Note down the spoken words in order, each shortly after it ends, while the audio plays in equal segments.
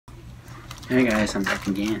Hey guys, I'm back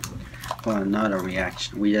again for another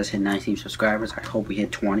reaction. We just hit 19 subscribers. I hope we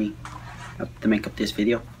hit 20 to make up this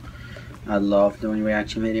video. I love doing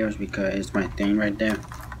reaction videos because it's my thing right there.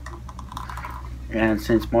 And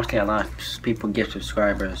since mostly a lot of people get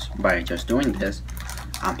subscribers by just doing this,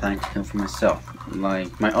 I'm planning to do it for myself.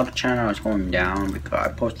 Like my other channel is going down because I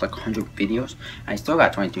post like 100 videos. I still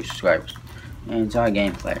got 22 subscribers. And it's all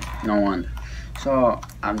gameplay, no wonder. So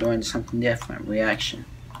I'm doing something different, reaction.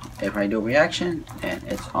 If I do reaction, then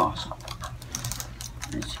it's awesome.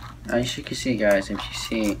 As you can see, guys,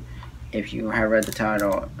 if you have read the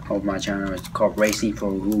title of my channel, it's called Racing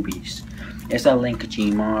for Rubies. It's a link to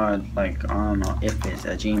Gmod, like I don't know if it's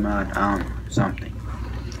a Gmod, I don't know, something.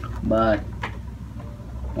 But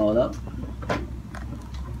hold up.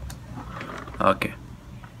 Okay.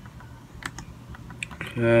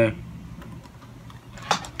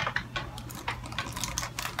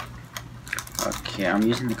 Okay, I'm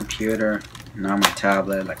using the computer, not my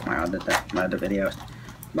tablet like my other videos.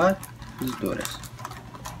 But let's do this.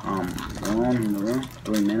 Alone in the room,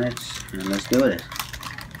 3 minutes, and let's do this.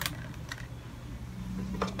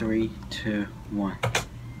 3, 2, 1.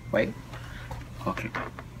 Wait. Okay.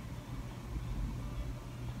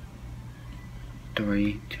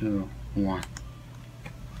 3, 2, 1.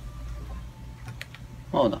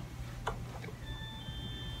 Hold up.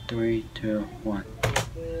 3, 2, 1.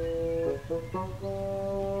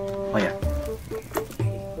 Oh yeah.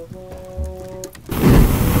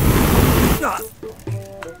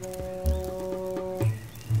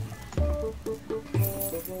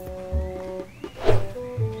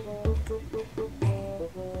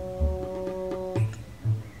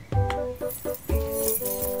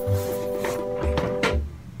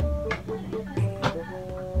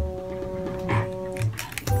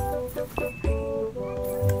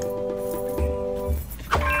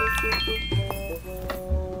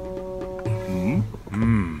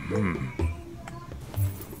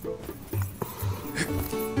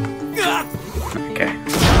 Okay.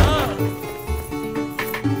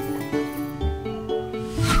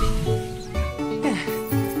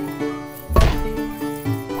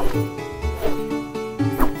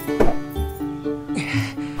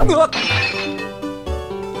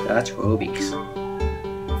 That's Rubies.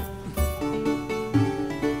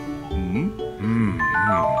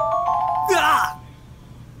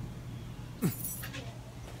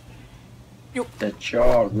 The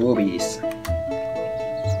jaw Rubies.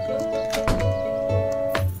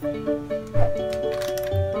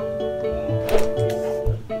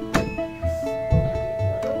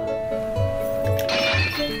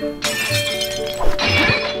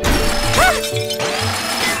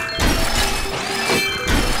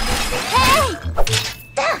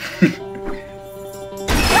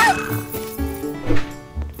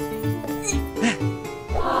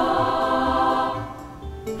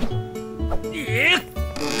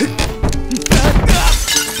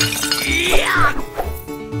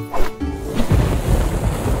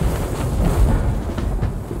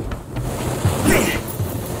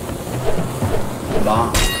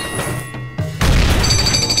 Bomb.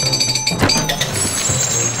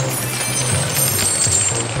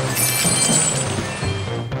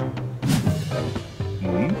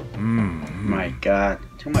 My God,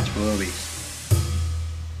 too much Rubies.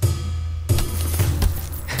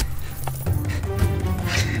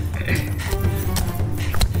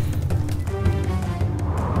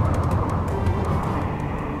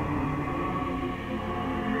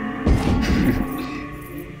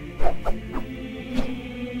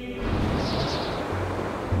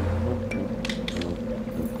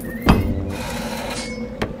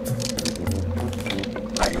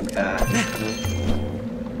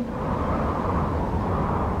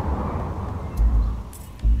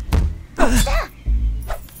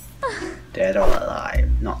 Dead or alive?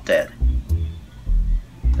 Not dead.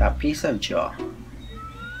 That piece of jaw.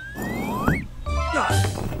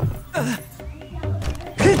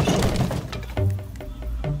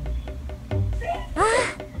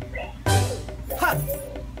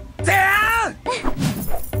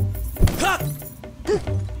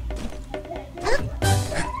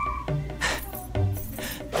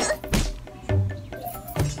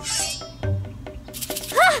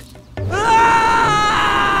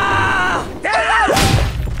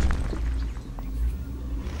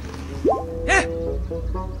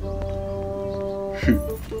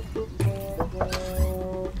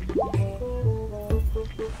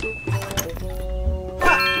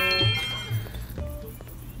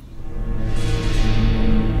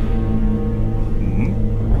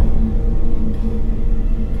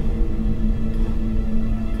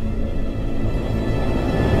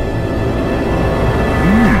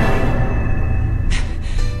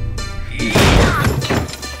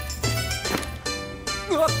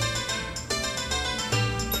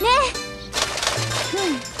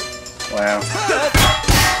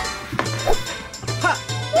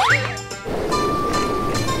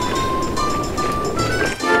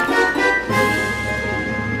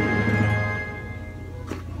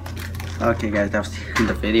 Okay guys, that was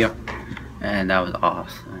the video, and that was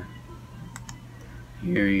awesome.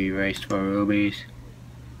 Here he raced for Rubies,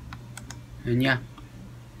 and yeah,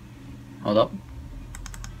 hold up.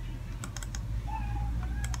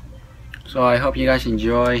 So I hope you guys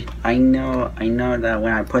enjoy. I know that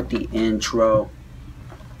when I put the intro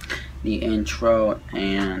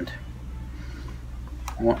and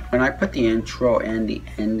when I put the intro and the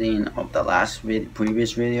ending of the last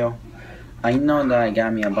previous video, I know that it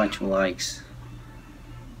got me a bunch of likes.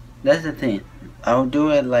 That's the thing. I'll do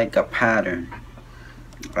it like a pattern.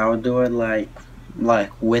 I'll do it like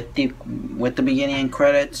with the beginning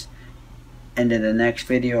credits, and then the next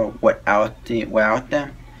video without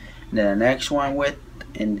them. Then the next one with,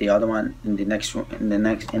 and the other one, and the next one, and the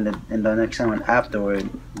next one afterward.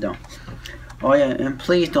 Don't. Oh yeah, and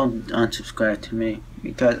please don't unsubscribe to me,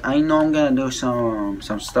 because I know I'm gonna do some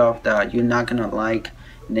stuff that you're not gonna like,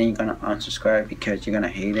 and then you're gonna unsubscribe because you're gonna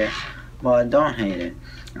hate it. But don't hate it.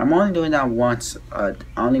 I'm only doing that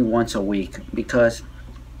only once a week, because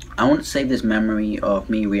I want to save this memory of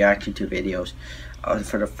me reacting to videos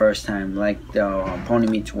for the first time, like the Pony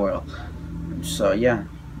Meets World. So yeah,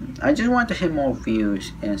 I just want to hit more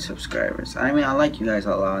views and subscribers. I mean, I like you guys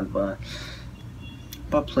a lot, but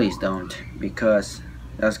please don't, because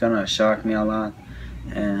that's gonna shock me a lot,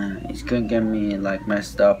 and it's gonna get me like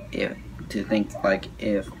messed up if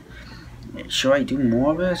should I do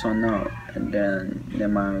more of this or no, and then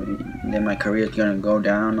my career is gonna go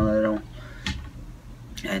down a little,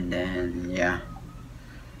 and then yeah.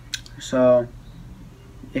 So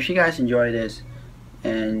if you guys enjoy this,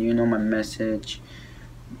 and you know my message,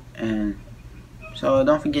 and so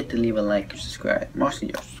don't forget to leave a like and subscribe. Mostly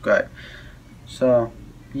just subscribe. So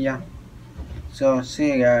yeah, so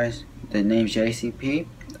see you guys. The name's JCP.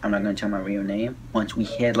 I'm not gonna tell my real name. Once we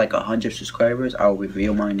hit like 100 subscribers, I'll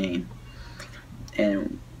reveal my name.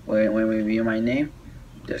 And when we reveal my name,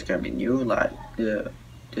 there's gonna be new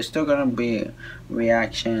there's still gonna be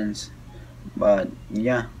reactions, but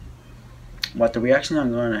yeah. But the reactions are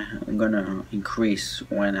gonna increase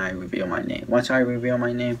when I reveal my name. Once I reveal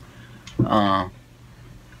my name,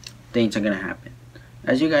 things are gonna happen.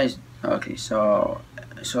 As you guys, okay, so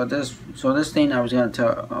this thing I was gonna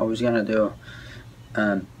do,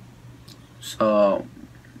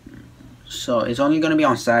 so it's only gonna be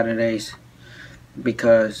on Saturdays,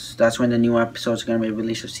 because that's when the new episodes are gonna be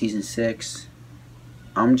released of season 6.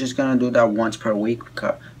 I'm just gonna do that once per week,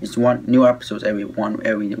 because it's one new episodes every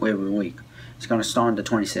week. It's gonna start on the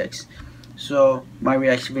 26th. So my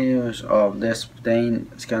reaction videos of this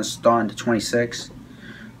thing is gonna start on the 26th.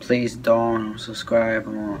 Please don't subscribe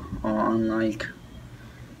or unlike,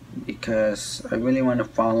 because I really want to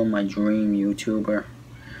follow my dream YouTuber.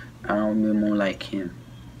 I want to be more like him.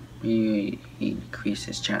 He increased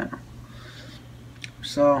his channel.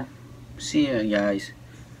 So see ya guys.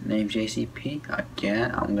 Name's JCP.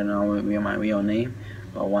 Again, I'm gonna reveal my real name,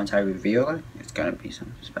 but once I reveal it, it's gonna be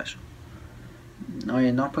something special. Oh yeah,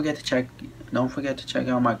 don't forget to check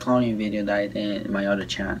out my cloning video that I did in my other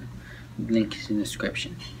channel. Link is in the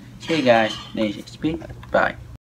description. See you guys. Name's JCP. Bye.